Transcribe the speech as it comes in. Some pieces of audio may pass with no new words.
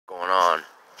on.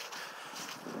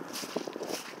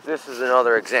 This is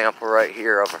another example right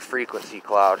here of a frequency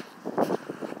cloud.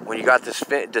 When you got this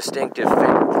distinctive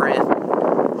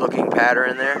fingerprint looking pattern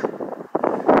in there,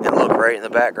 and look right in the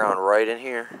background, right in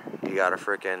here, you got a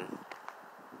freaking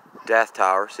death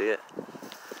tower, see it?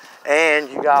 And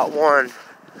you got one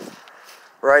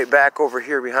right back over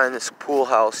here behind this pool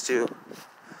house too.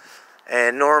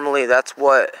 And normally that's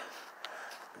what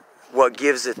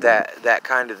gives it that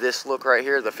kind of this look right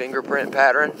here, the fingerprint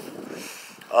pattern.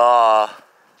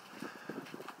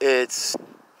 It's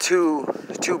two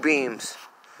beams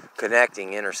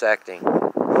connecting, intersecting.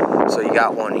 So you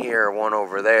got one here, one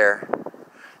over there,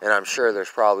 and I'm sure there's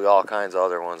probably all kinds of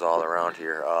other ones all around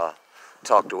here,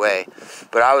 tucked away.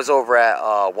 But I was over at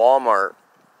Walmart,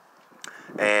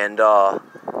 and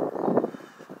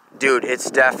dude,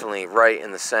 it's definitely right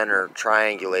in the center,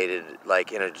 triangulated,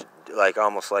 like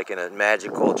almost like in a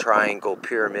magical triangle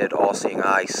pyramid, all-seeing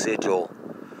eye sigil.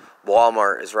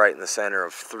 Walmart is right in the center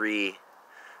of three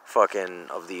fucking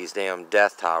of these damn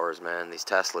death towers, man. These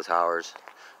Tesla towers,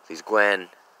 these Gwens.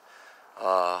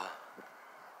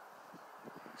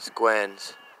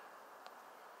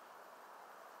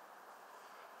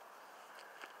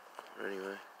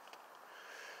 Anyway,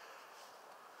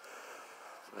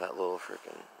 that little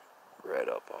freaking red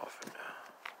up off it now.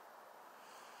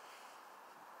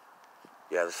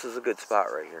 Yeah, this is a good spot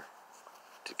right here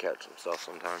to catch some stuff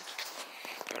sometimes.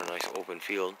 Got a nice open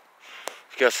field.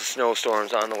 Guess the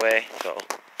snowstorm's on the way, so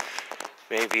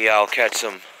maybe I'll catch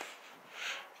some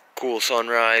cool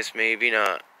sunrise, maybe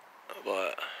not.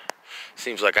 But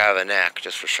seems like I have a knack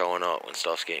just for showing up when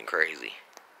stuff's getting crazy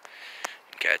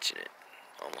and catching it.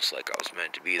 Almost like I was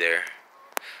meant to be there.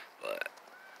 But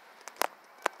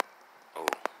oh,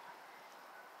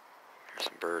 there's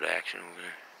some bird action over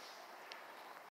there.